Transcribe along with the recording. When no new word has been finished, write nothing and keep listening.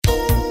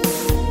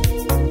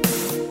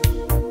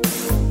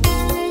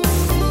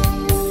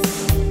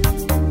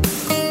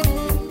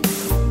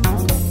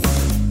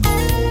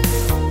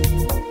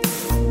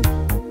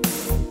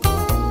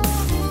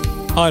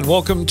Hi and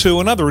welcome to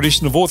another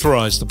edition of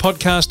Authorised, the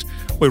podcast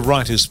where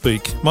writers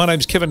speak. My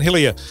name's Kevin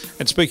Hillier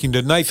and speaking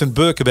to Nathan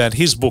Burke about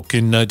his book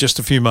in just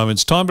a few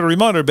moments' time. But a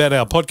reminder about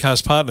our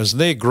podcast partners.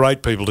 They're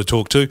great people to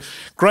talk to,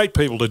 great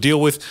people to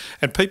deal with,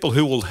 and people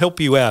who will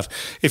help you out.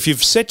 If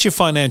you've set your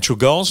financial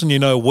goals and you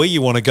know where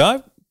you want to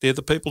go, they're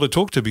the people to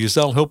talk to because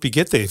they'll help you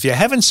get there. If you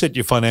haven't set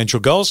your financial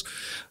goals,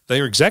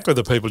 they're exactly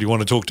the people you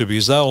want to talk to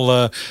because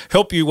they'll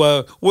help you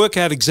work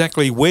out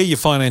exactly where your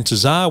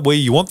finances are, where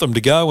you want them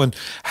to go, and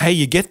how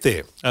you get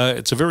there.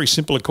 It's a very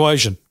simple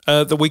equation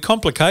that we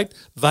complicate.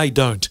 They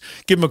don't.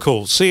 Give them a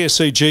call,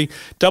 CSCG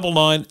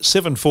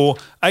 9974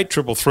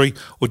 8333,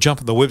 or jump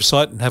on the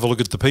website and have a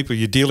look at the people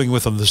you're dealing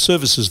with and the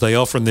services they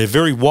offer, and they're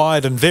very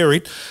wide and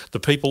varied,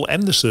 the people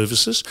and the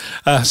services.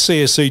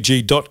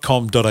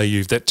 cscg.com.au,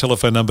 that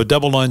telephone number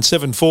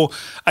 9974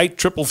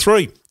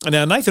 8333.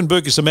 Now, Nathan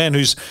Burke is a man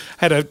who's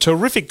had a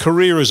terrific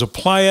career as a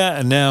player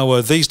and now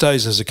these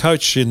days as a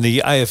coach in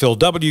the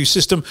AFLW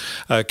system,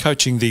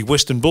 coaching the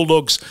Western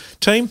Bulldogs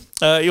team.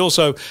 He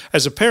also,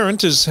 as a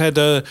parent, has had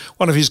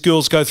one of his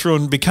girls go through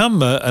and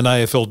become an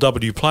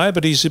AFLW player,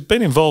 but he's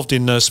been involved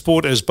in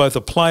sport as both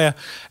a player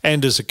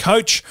and as a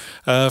coach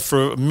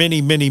for many,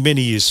 many,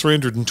 many years.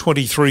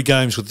 323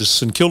 games with the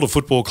St Kilda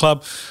Football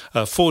Club,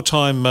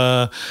 three-time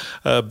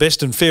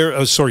best and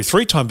fairest,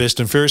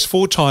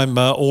 4-time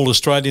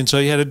All-Australian. So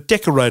he had a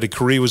decorated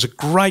career, was a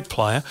great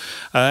player,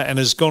 and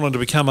has gone on to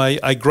become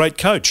a great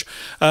coach.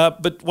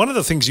 But one of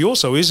the things he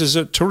also is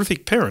a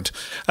terrific parent.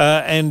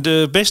 And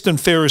Best and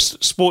Fairest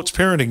Sports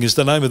Parenting is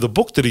the name of the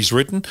book that he's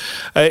written.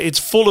 It's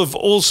full of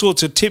all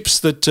sorts of tips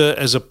that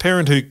as a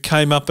parent who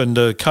came up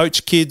and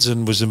coached kids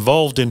and was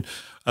involved in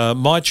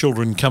my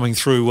children coming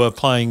through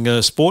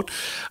playing sport.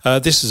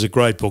 This is a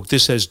great book.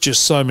 This has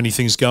just so many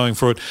things going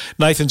for it.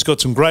 Nathan's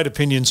got some great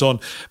opinions on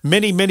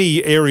many,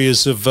 many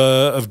areas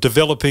of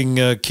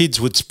developing kids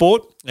with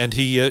sport, and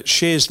he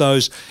shares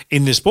those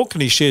in this book,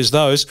 and he shares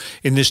those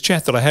in this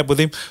chat that I had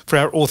with him for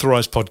our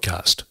Authorised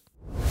podcast.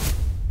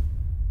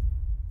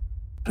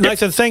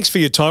 Nathan, thanks for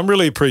your time.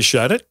 Really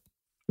appreciate it.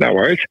 No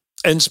worries.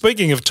 And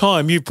speaking of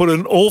time, you've put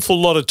an awful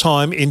lot of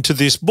time into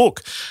this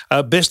book,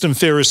 Best and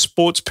Fairest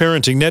Sports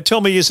Parenting. Now, tell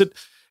me, is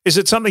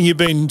it something you've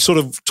been sort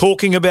of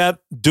talking about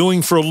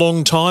doing for a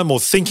long time or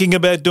thinking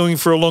about doing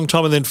for a long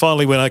time and then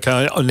finally went,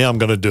 okay, now I'm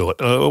going to do it?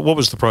 What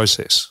was the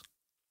process?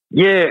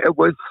 Yeah, it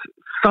was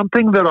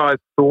something that I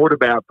thought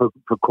about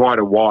for quite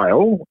a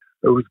while.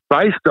 It was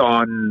based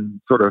on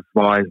sort of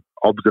my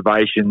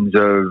observations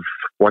of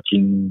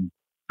watching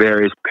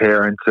various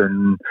parents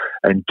and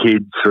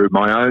kids through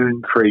my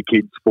own 3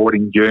 kids'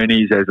 sporting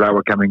journeys as they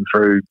were coming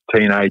through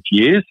teenage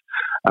years.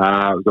 It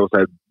was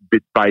also a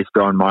bit based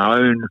on my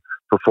own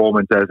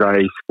performance as a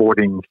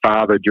sporting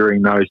father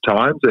during those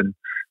times, and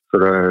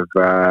sort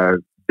of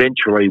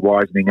eventually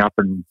wisening up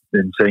and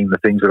seeing the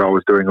things that I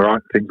was doing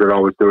right, things that I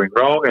was doing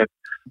wrong, and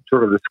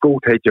sort of the school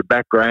teacher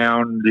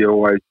background. You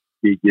always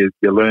you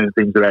learn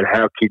things about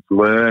how kids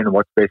learn and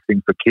what's best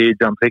thing for kids.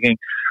 I'm thinking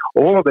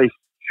all of these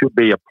should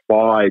be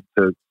applied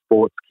to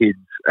sports kids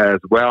as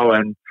well.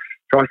 And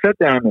so I sat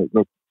down,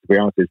 look, to be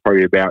honest, it's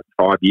probably about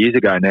 5 years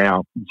ago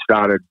now, and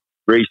started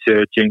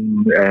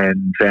researching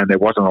and found there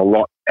wasn't a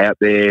lot out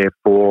there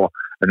for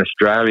an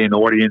Australian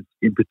audience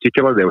in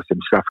particular. There was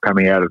some stuff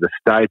coming out of the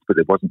States, but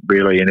there wasn't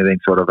really anything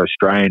sort of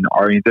Australian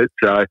oriented.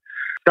 So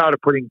started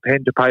putting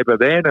pen to paper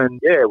then, and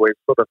yeah, we're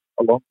sort of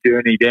a long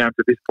journey down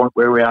to this point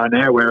where we are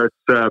now, where it's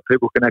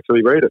people can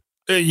actually read it.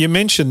 You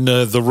mentioned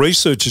the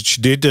research that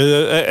you did.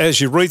 As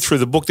you read through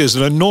the book, there's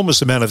an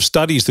enormous amount of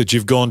studies that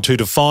you've gone to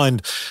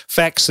find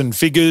facts and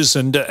figures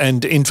and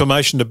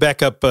information to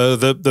back up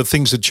the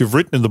things that you've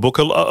written in the book,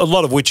 a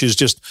lot of which is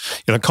just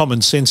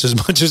common sense as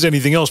much as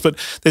anything else. But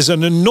there's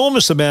an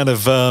enormous amount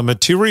of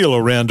material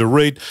around to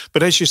read,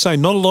 but as you say,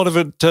 not a lot of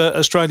it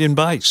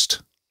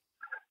Australian-based.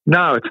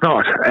 No, it's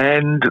not.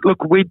 And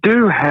look, we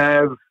do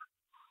have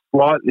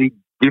slightly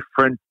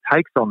different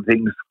takes on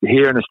things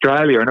here in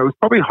Australia, and it was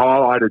probably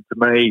highlighted to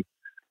me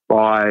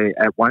by,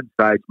 at one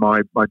stage,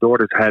 my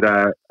daughter's had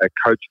a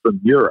coach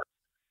from Europe,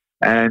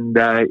 and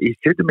he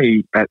said to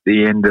me at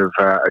the end of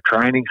a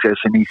training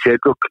session, he said,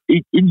 look,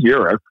 in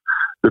Europe,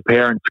 the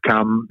parents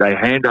come, they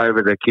hand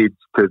over the kids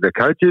to the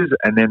coaches,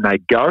 and then they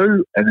go,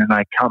 and then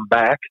they come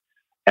back,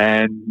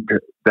 and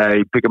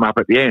they pick them up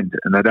at the end,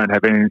 and they don't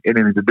have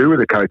anything to do with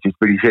the coaches.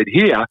 But he said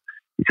here,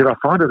 I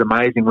find it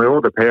amazing where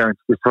all the parents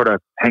just sort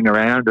of hang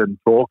around and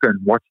talk and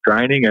watch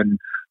training and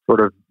sort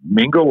of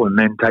mingle and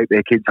then take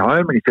their kids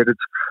home. And he said it's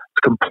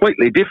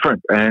completely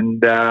different.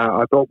 And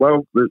I thought,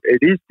 well, it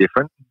is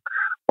different.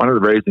 One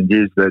of the reasons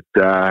is that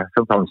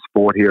sometimes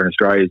sport here in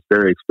Australia is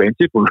very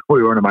expensive.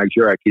 We want to make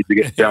sure our kids are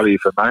getting value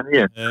for money,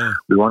 and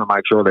we want to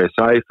make sure they're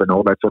safe and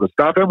all that sort of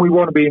stuff. And we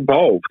want to be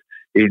involved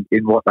in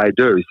what they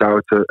do. So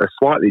it's a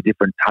slightly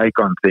different take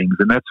on things.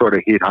 And that sort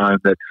of hit home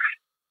that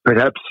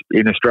perhaps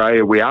in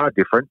Australia we are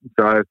different.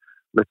 So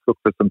let's look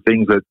for some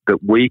things that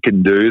we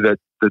can do that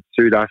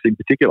suit us in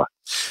particular.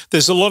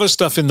 There's a lot of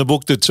stuff in the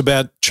book that's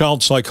about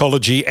child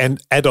psychology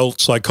and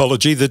adult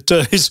psychology that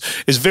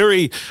is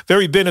very,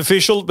 very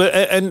beneficial. But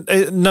and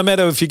no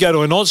matter if you go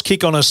to an Oz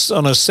kick on a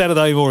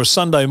Saturday or a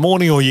Sunday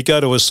morning, or you go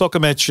to a soccer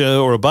match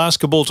or a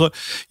basketball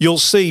tournament, you'll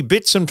see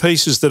bits and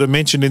pieces that are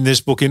mentioned in this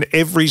book in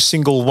every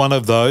single one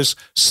of those.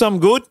 Some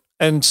good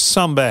and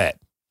some bad.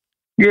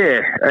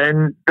 Yeah,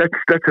 and that's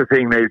the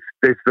thing. There's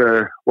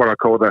the what I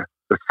call the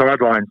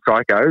sideline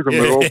psychos, and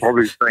we've all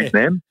probably seen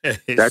them. Yes.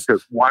 That's at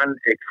one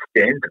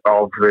extent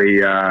of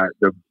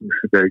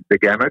the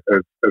gamut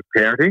of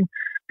parenting.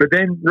 But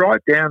then right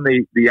down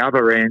the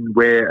other end,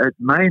 where it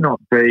may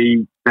not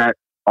be that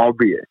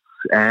obvious,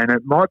 and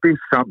it might be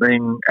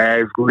something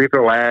as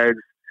little as,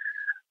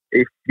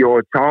 if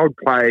your child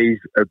plays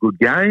a good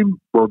game,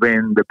 well,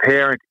 then the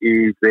parent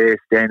is there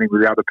standing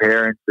with the other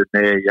parents, and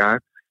they're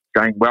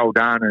saying well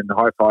done and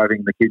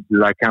high-fiving the kids as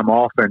they come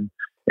off. And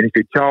if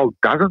your child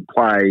doesn't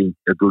play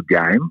a good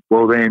game,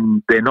 well,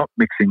 then they're not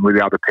mixing with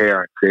the other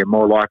parents. They're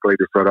more likely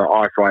to sort of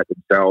isolate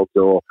themselves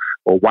or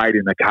wait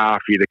in the car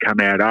for you to come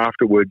out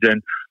afterwards.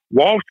 And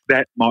whilst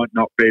that might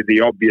not be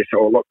the obvious,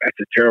 oh, look, that's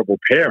a terrible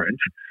parent,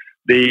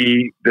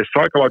 the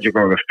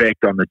psychological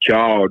effect on the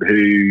child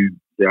who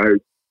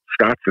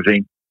starts to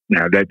think,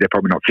 they're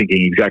probably not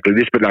thinking exactly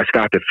this, but they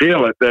start to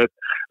feel it, that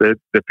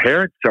the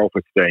parent's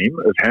self-esteem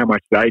of how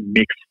much they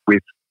mix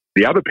with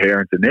the other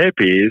parents and their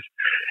peers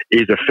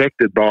is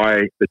affected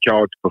by the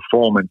child's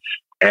performance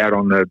out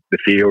on the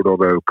field or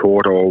the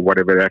court or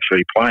whatever they're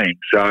actually playing.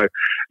 So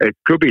it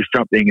could be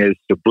something as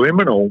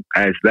subliminal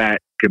as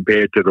that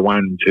compared to the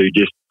ones who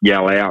just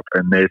yell out,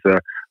 and there's the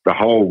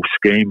whole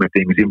scheme of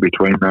things in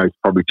between those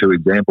probably two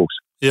examples.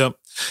 Yeah.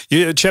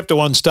 Chapter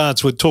 1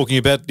 starts with talking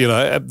about,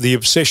 the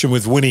obsession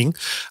with winning,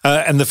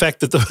 and the fact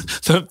that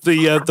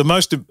the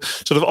most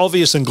sort of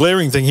obvious and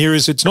glaring thing here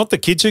is it's not the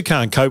kids who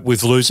can't cope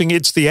with losing,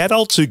 it's the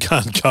adults who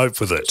can't cope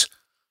with it.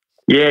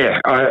 Yeah,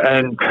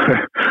 and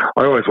I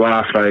always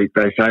laugh. They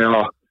say,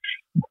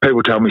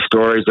 people tell me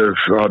stories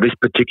of this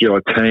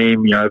particular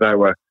team, they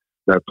were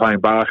playing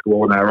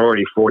basketball and they were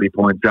already 40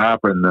 points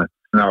up and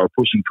they were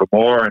pushing for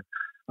more. And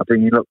I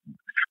think, look,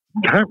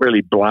 you can't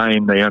really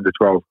blame the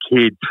under-12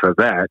 kids for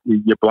that.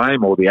 You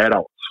blame all the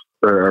adults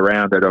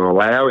around that are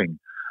allowing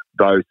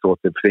those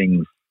sorts of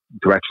things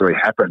to actually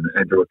happen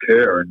and to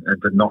occur,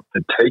 and to not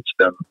to teach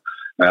them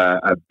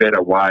a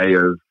better way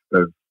of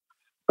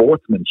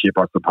sportsmanship,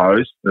 I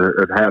suppose,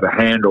 of how to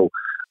handle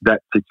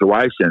that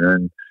situation.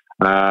 And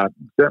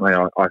certainly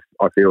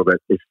I feel that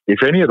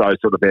if any of those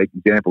sort of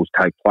examples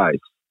take place,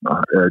 I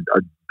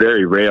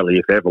very rarely,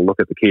 if ever, look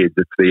at the kids.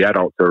 It's the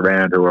adults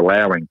around who are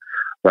allowing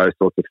those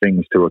sorts of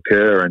things to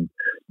occur. And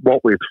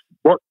what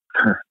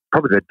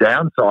probably the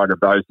downside of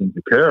those things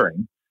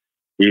occurring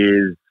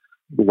is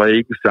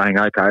leagues saying,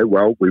 okay,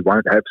 well, we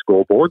won't have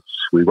scoreboards,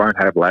 we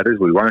won't have ladders,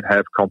 we won't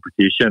have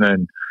competition.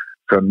 And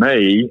for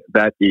me,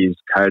 that is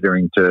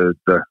catering to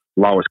the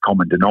lowest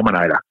common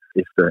denominator.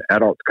 If the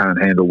adults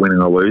can't handle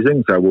winning or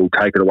losing, so we'll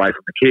take it away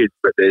from the kids.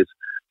 But there's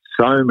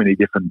so many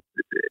different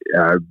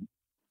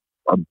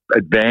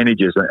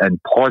advantages and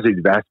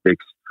positive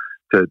aspects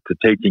to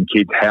teaching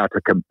kids how to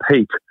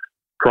compete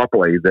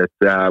properly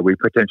that we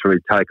potentially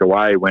take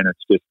away when it's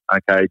just,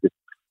 okay, just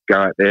go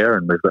out there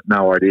and we've got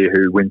no idea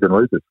who wins and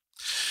loses.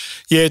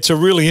 Yeah, it's a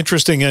really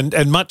interesting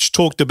and much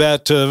talked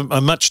about, a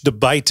much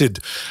debated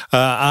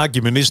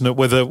argument, isn't it,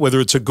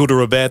 whether it's a good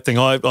or a bad thing.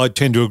 I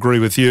tend to agree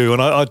with you,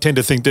 and I tend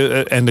to think,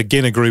 and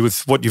again agree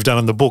with what you've done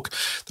in the book,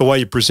 the way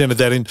you presented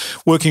that in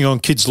working on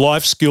kids'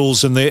 life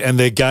skills and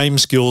their game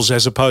skills,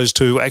 as opposed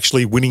to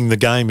actually winning the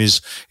game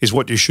is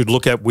what you should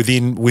look at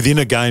within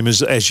a game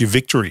as your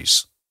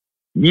victories.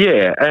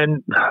 Yeah,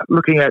 and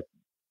looking at,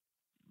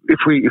 if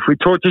we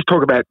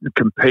talk about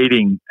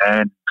competing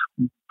and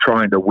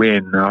trying to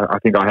win, I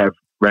think I have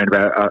around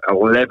about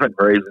 11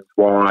 reasons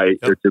why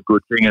it's a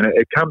good thing. And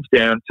it comes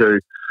down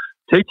to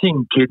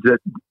teaching kids that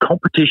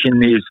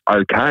competition is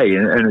okay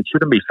and it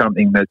shouldn't be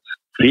something that's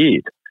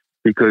feared,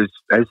 because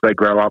as they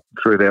grow up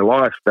through their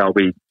life, they'll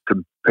be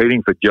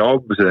competing for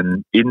jobs,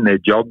 and in their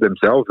job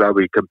themselves, they'll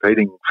be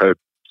competing for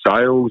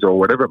sales or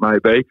whatever it may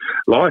be.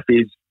 Life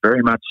is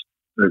very much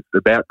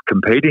about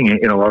competing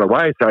in a lot of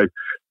ways. So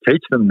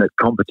teach them that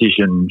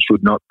competition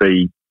should not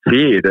be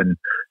feared, and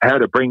how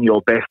to bring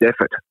your best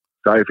effort.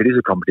 So if it is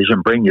a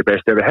competition, bring your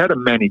best effort. How to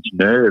manage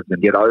nerves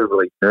and get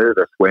overly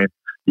nervous when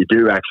you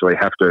do actually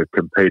have to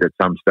compete at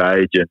some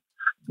stage,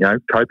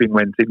 and coping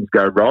when things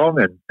go wrong,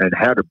 and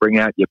how to bring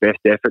out your best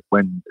effort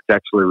when it's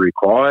actually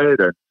required,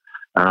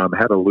 and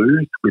how to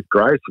lose with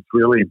grace. It's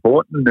really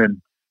important,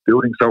 and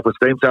building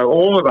self-esteem. So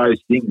all of those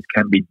things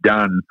can be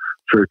done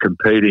through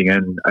competing,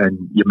 and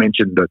you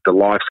mentioned the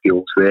life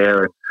skills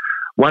there. And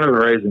one of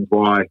the reasons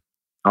why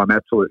I'm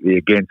absolutely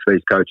against these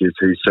coaches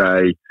who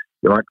say,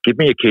 give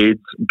me your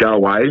kids, go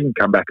away and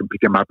come back and pick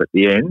them up at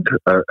the end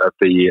of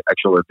the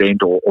actual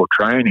event or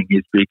training,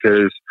 is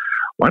because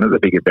one of the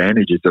big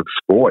advantages of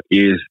sport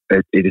is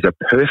it is a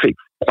perfect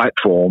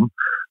platform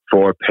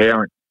for a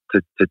parent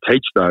to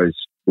teach those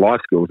life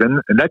skills. And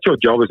that's your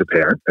job as a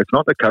parent. It's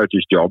not the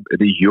coach's job.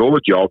 It is your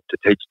job to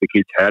teach the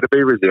kids how to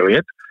be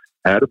resilient,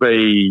 how to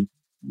be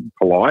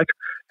polite,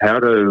 how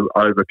to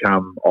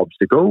overcome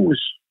obstacles,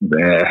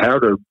 how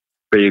to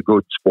be a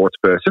good sports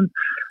person.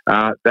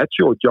 That's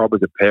your job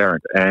as a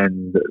parent.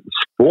 And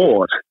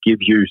sport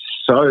gives you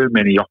so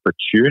many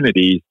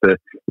opportunities that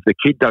if the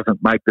kid doesn't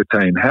make the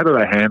team, how do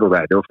they handle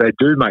that? Or if they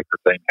do make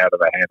the team, how do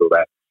they handle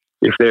that?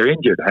 If they're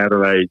injured, how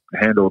do they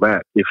handle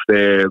that? If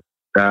they're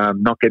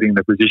not getting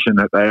the position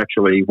that they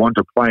actually want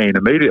to play in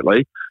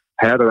immediately,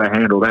 how do they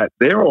handle that?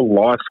 They're all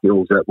life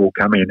skills that will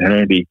come in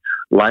handy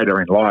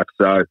later in life.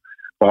 So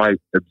by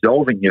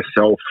absolving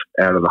yourself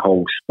out of the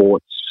whole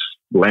sports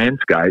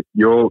landscape,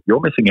 you're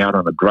missing out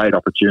on a great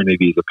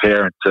opportunity as a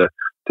parent to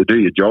do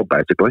your job,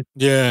 basically.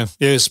 Yeah.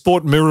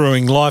 Sport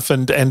mirroring life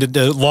and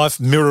life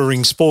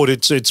mirroring sport.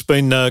 It's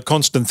been a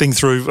constant thing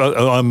through.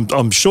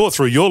 I'm sure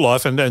through your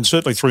life and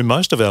certainly through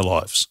most of our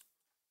lives.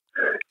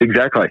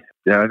 Exactly.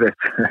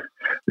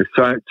 There's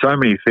so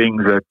many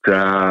things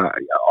that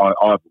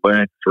I've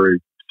learned through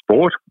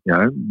sport.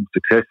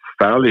 Success,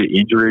 failure,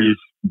 injuries,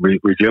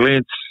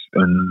 resilience,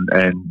 and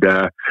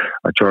I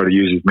try to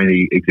use as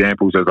many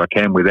examples as I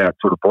can without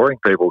sort of boring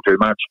people too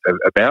much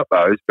about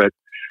those. But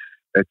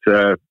it's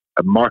a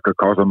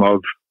microcosm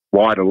of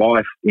wider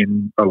life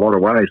in a lot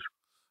of ways.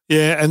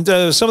 Yeah, and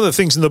some of the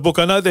things in the book,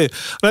 I know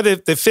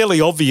they're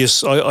fairly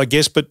obvious, I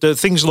guess, but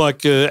things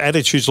like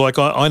attitudes like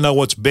I know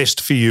what's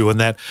best for you and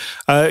that,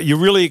 you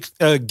really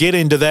get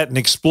into that and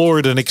explore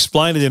it and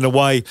explain it in a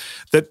way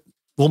that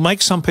will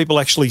make some people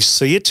actually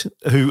see it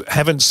who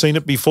haven't seen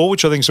it before,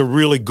 which I think is a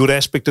really good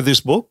aspect of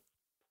this book.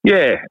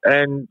 Yeah,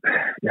 and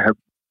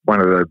one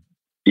of the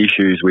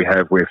issues we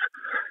have with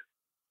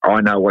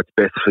I know what's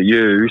best for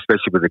you,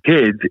 especially with the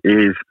kids,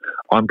 is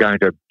I'm going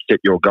to set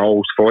your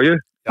goals for you.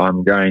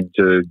 I'm going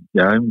to,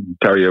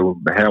 tell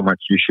you how much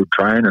you should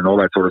train and all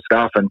that sort of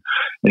stuff. And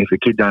if the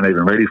kids aren't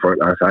even ready for it,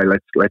 I say,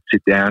 let's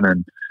sit down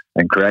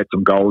and create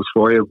some goals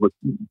for you. But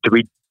to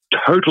be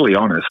totally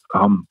honest,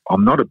 I'm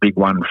not a big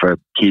one for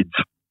kids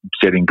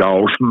setting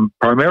goals,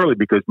 primarily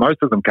because most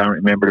of them can't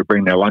remember to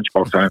bring their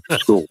lunchbox home from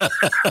school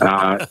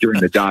during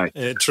the day.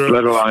 Yeah, true.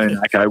 Let alone,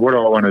 okay, what do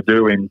I want to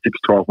do in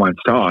 6-12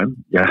 months'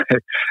 time?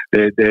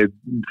 They're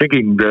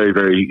thinking very,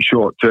 very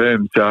short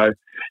term. So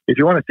if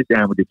you want to sit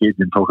down with the kids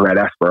and talk about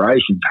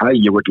aspirations, hey,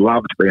 you would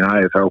love to be an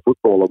AFL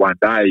footballer one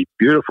day.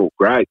 Beautiful,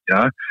 great,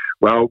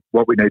 Well,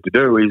 what we need to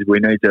do is we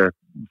need to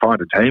find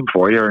a team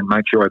for you and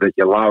make sure that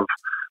you love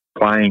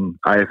playing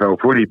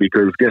AFL footy,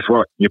 because guess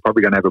what? You're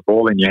probably going to have a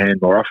ball in your hand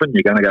more often.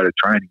 You're going to go to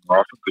training more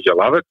often because you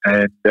love it.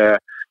 And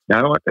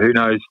who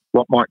knows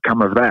what might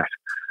come of that.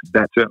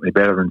 That's certainly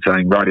better than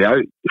saying,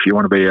 rightio, if you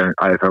want to be an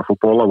AFL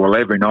footballer, well,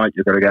 every night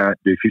you've got to go out and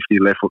do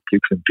 50 left foot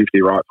kicks and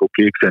 50 right foot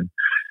kicks. And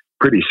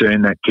pretty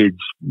soon that kid's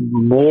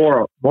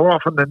more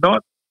often than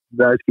not,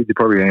 those kids are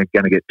probably going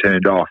to get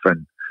turned off.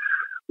 And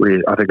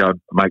I think I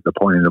make the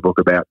point in the book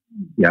about,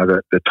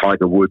 the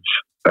Tiger Woods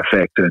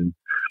effect. And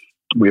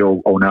we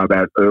all know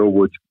about Earl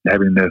Woods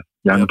having the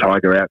young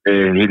Tiger out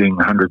there hitting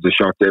hundreds of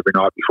shots every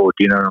night before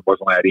dinner and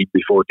wasn't allowed in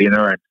before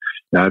dinner. And,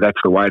 that's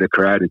the way to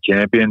create a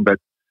champion. But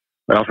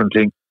I often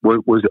think,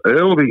 was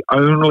Earl the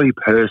only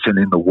person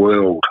in the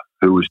world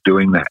who was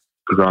doing that?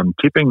 Because I'm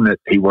tipping that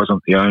he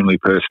wasn't the only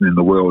person in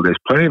the world. There's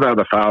plenty of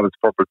other fathers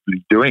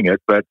probably doing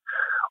it, but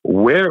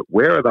where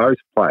are those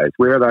players?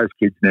 Where are those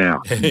kids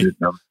now? They're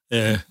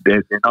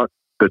not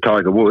the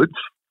Tiger Woods.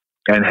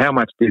 And how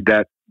much did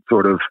that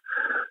sort of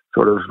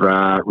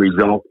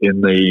result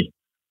in the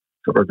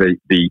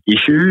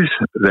issues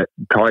that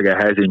Tiger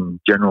has in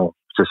general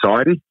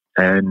society?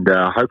 And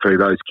hopefully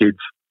those kids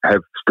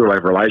still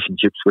have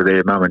relationships with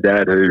their mum and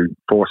dad who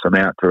force them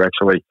out to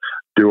actually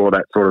do all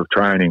that sort of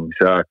training.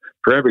 So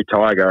for every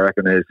Tiger, I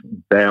reckon there's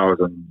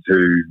thousands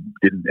who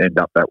didn't end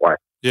up that way.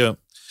 Yeah.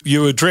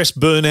 You address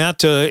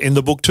burnout in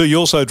the book too. You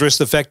also address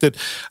the fact that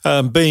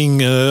being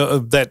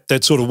that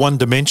sort of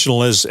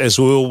one-dimensional as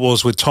Earl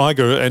was with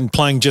Tiger and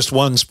playing just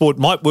one sport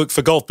might work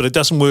for golf, but it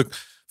doesn't work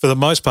for the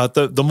most part.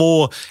 The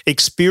more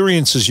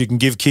experiences you can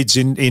give kids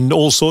in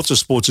all sorts of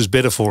sports is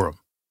better for them.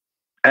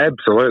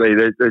 Absolutely.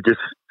 There's just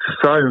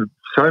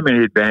so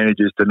many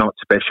advantages to not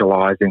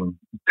specialising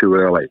too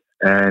early.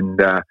 And,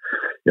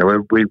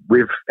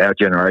 with our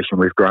generation,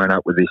 we've grown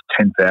up with this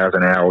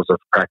 10,000 hours of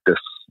practice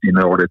in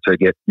order to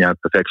get,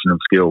 perfection of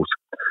skills.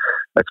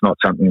 That's not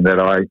something that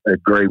I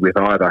agree with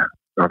either.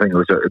 I think it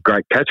was a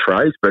great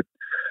catchphrase, but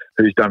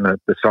who's done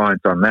the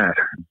science on that?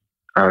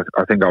 I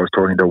think I was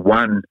talking to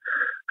one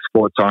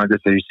sports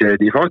scientist who said,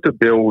 if I was to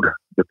build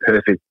the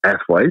perfect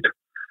athlete,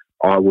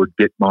 I would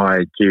get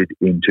my kid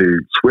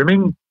into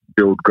swimming,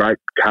 build great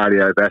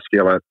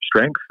cardiovascular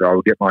strength. I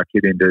would get my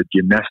kid into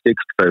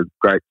gymnastics for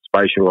great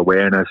spatial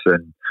awareness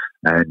and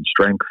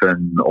strength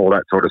and all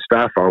that sort of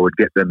stuff. I would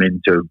get them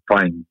into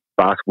playing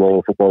basketball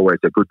or football, where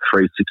it's a good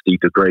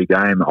 360-degree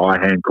game,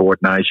 eye-hand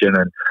coordination,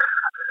 and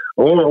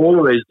all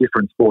of these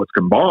different sports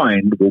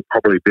combined will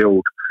probably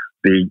build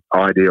the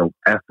ideal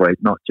athlete,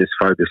 not just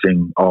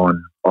focusing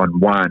on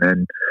one.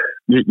 And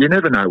you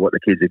never know what the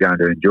kids are going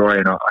to enjoy.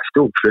 And I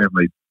still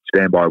firmly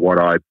stand by what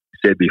I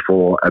said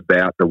before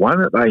about the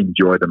one that they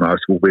enjoy the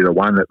most will be the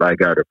one that they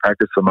go to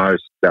practice the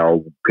most.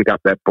 They'll pick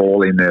up that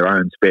ball in their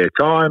own spare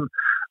time.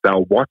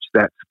 They'll watch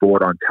that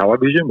sport on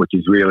television, which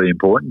is really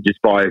important.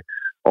 Just by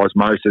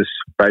osmosis,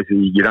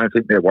 basically, you don't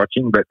think they're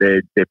watching, but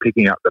they're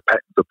picking up the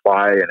patterns of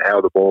play and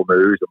how the ball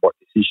moves and what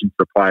decisions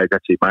the players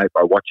actually make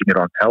by watching it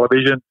on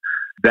television.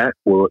 That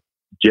will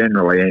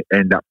generally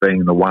end up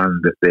being the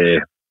one that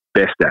they're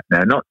best at.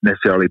 Now, not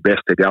necessarily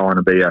best to go on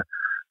and be a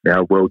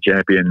world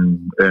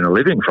champion, earn a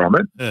living from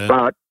it,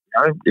 but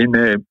in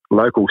their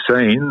local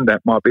scene,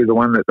 that might be the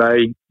one that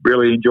they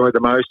really enjoy the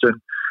most, and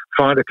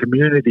find a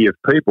community of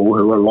people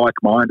who are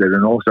like-minded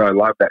and also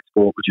love that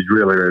sport, which is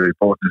really, really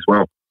important as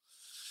well.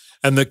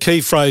 And the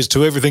key phrase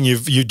to everything you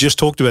just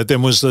talked about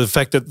then was the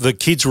fact that the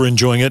kids were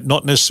enjoying it,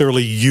 not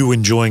necessarily you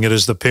enjoying it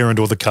as the parent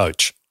or the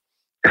coach.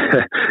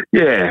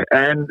 Yeah,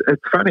 and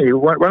it's funny.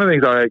 One of the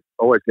things I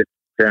always get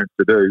parents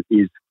to do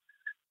is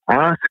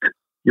ask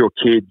your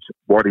kids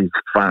what is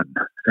fun.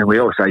 And we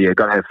always say, yeah,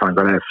 got to have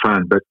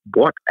fun. But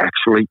what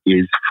actually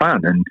is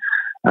fun?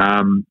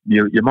 And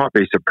you might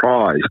be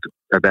surprised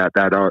about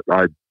that.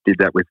 I did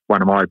that with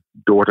one of my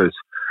daughters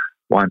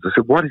once. I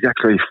said, what is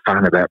actually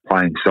fun about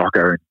playing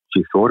soccer? And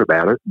she thought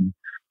about it and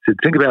said,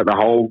 think about the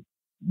whole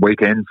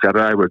weekend,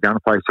 Saturday, we're going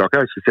to play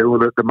soccer. She said, well,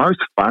 the most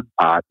fun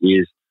part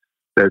is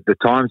the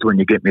times when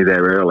you get me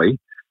there early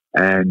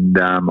and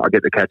I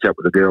get to catch up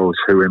with the girls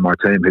who are in my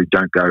team who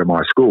don't go to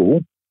my school,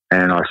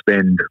 and I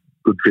spend a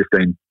good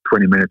 15,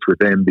 20 minutes with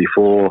them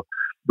before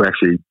we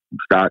actually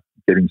start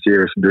getting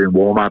serious and doing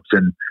warm-ups.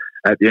 And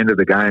at the end of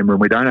the game, when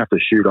we don't have to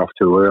shoot off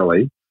too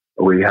early,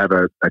 we have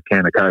a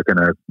can of Coke and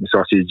a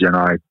sausage and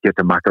I get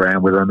to muck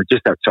around with them. It's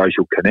just that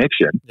social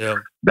connection. Yeah.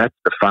 That's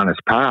the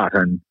funnest part.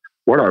 And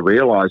what I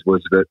realised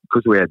was that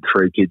because we had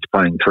three kids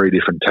playing three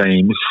different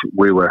teams, it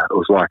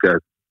was like a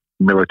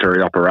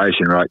military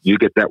operation, right? You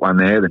get that one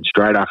there, then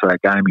straight after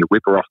that game, you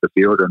whip her off the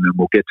field and then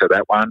we'll get to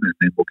that one and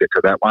then we'll get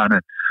to that one.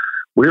 And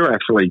we were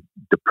actually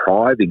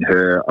depriving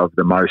her of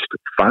the most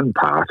fun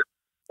part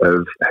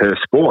of her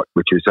sport,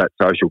 which is that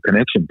social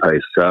connection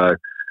piece. So,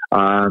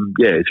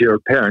 if you're a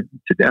parent,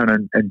 sit down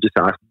and just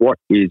ask what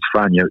is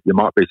fun. You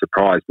might be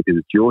surprised because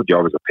it's your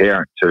job as a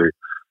parent to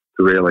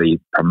really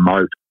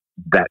promote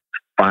that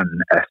fun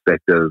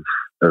aspect of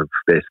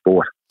their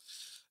sport.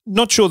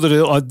 Not sure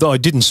that I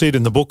didn't see it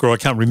in the book, or I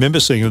can't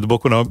remember seeing it in the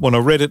book when I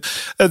read it.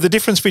 The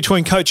difference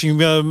between coaching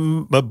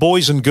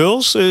boys and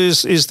girls,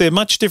 is there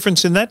much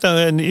difference in that?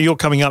 And you're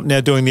coming up now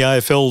doing the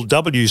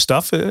AFLW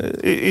stuff.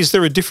 Is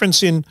there a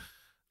difference in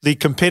the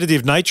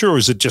competitive nature, or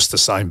is it just the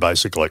same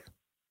basically?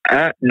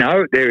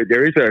 No,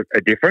 there is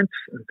a difference.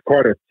 It's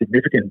quite a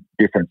significant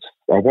difference.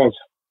 I was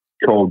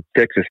called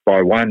sexist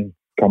by one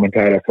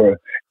commentator for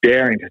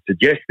daring to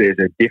suggest there's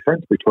a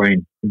difference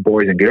between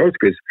boys and girls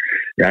because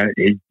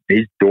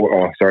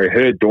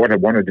her daughter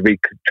wanted to be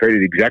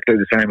treated exactly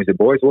the same as the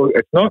boys. Well,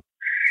 it's not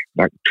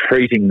like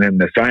treating them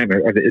the same.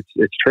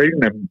 It's treating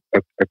them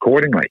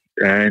accordingly.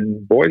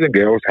 And boys and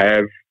girls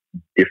have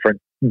different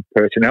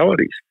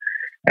personalities.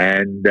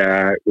 And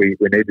we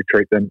need to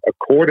treat them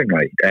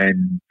accordingly.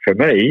 And for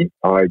me,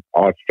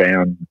 I've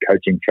found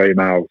coaching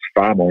females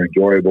far more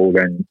enjoyable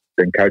than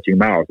coaching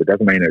males. It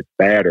doesn't mean it's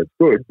bad or it's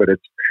good, but it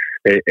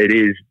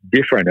is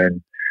different.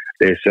 And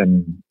there's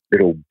some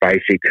little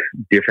basic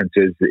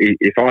differences.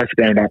 If I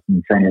stand up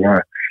in front of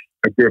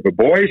a group of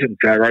boys and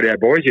say, "Righto,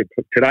 boys,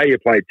 today you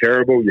played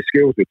terrible. Your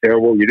skills were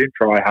terrible. You didn't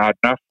try hard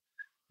enough."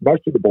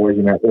 Most of the boys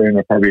in that room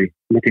are probably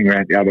looking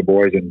around the other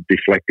boys and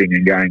deflecting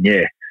and going,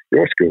 "Yeah,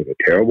 your skills are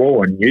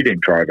terrible and you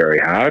didn't try very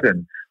hard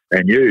and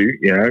you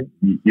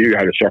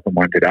had a shocking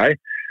one today."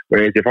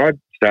 Whereas if I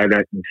say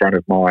that in front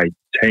of my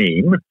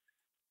team,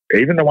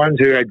 even the ones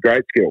who had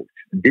great skills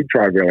and did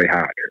try really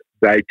hard,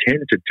 they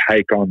tend to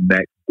take on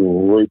that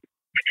group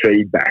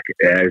feedback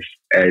as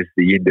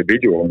the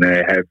individual, and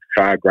they have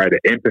far greater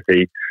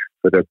empathy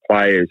for the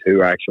players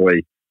who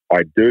actually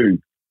I do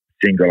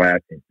single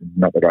out.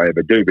 Not that I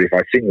ever do, but if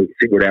I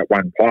singled out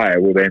one player,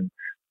 well then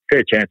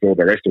fair chance all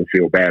the rest will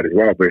feel bad as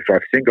well. But if I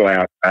single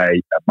out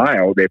a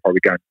male, they're probably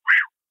going,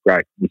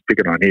 great, he's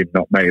picking on him,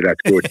 not me,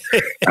 that's good.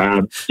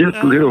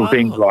 Just little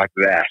things like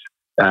that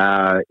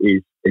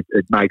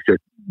it makes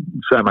it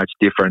so much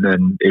different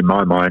and, in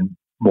my mind,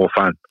 more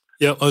fun.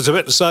 Yeah, I was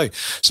about to say,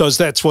 so is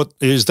that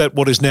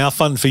what is now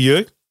fun for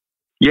you?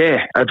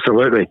 Yeah,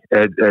 absolutely.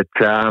 It's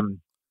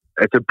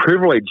a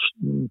privilege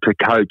to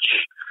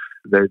coach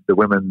the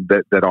women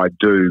that I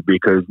do,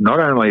 because not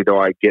only do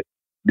I get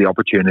the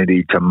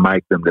opportunity to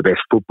make them the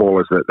best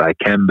footballers that they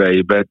can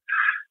be, but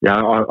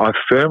I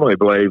firmly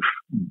believe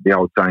the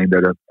old saying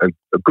that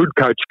a good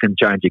coach can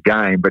change a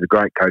game, but a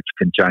great coach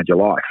can change a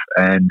life.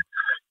 And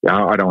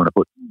I don't want to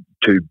put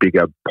too big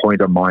a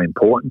point on my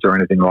importance or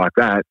anything like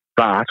that,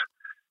 but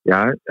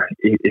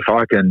if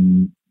I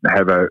can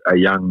have a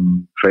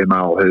young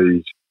female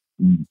who's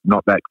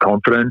not that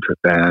confident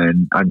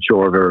and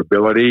unsure of her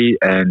ability,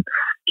 and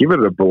give her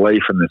the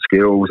belief and the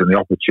skills and the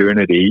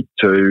opportunity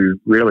to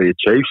really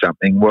achieve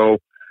something, well,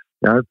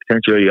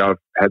 potentially I've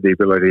had the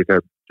ability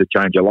to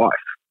change a life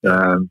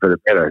for the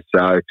better.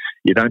 So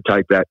you don't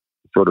take that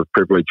sort of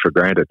privilege for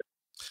granted.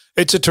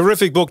 It's a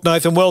terrific book,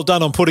 Nathan. Well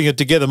done on putting it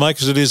together, mate,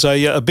 because it is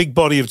a big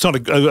body of, it's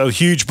not a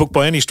huge book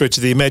by any stretch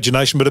of the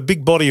imagination, but a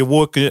big body of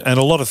work and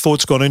a lot of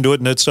thoughts gone into it.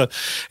 And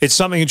it's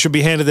something that should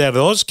be handed out at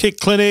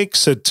Auskick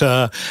clinics,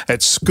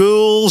 at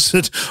schools,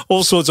 at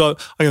all sorts of,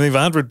 I can think of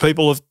 100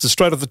 people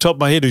straight off the top of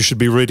my head who should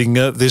be reading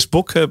this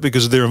book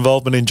because of their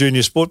involvement in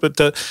junior sport. But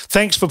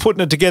thanks for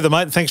putting it together,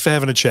 mate, and thanks for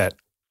having a chat.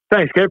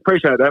 Thanks, Kev.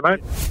 Appreciate that, mate.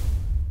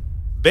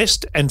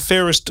 Best and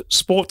Fairest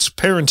Sports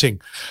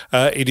Parenting.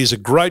 It is a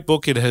great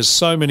book. It has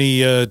so many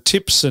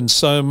tips and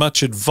so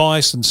much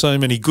advice and so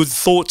many good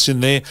thoughts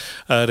in there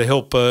to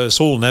help us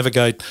all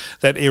navigate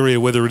that area,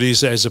 whether it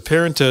is as a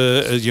parent,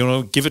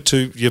 give it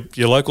to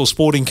your local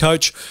sporting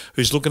coach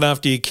who's looking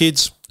after your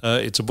kids.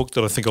 It's a book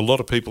that I think a lot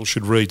of people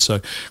should read,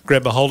 so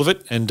grab a hold of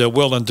it. And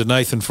well done to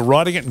Nathan for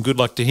writing it, and good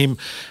luck to him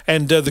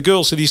and the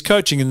girls that he's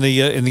coaching in the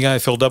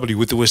AFLW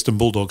with the Western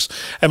Bulldogs.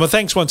 And my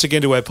thanks once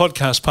again to our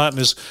podcast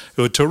partners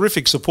who are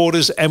terrific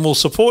supporters and will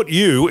support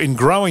you in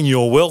growing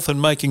your wealth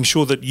and making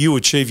sure that you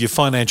achieve your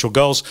financial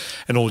goals.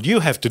 And all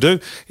you have to do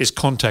is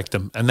contact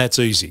them, and that's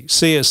easy.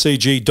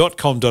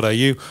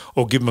 cscg.com.au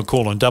or give them a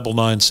call on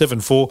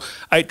 9974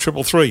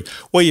 8333.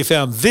 Where you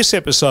found this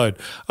episode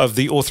of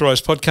the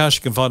Authorised Podcast,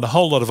 you can find a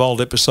whole lot of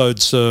old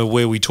episodes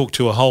where we talk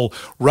to a whole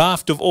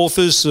raft of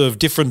authors of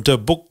different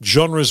book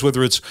genres,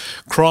 whether it's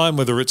crime,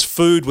 whether it's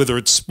food, whether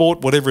it's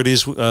sport, whatever it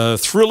is,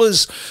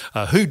 thrillers,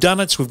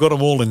 whodunits, we've got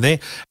them all in there.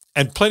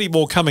 And plenty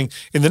more coming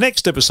in the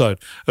next episode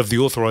of the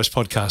Authorised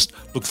Podcast.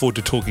 Look forward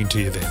to talking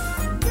to you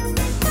then.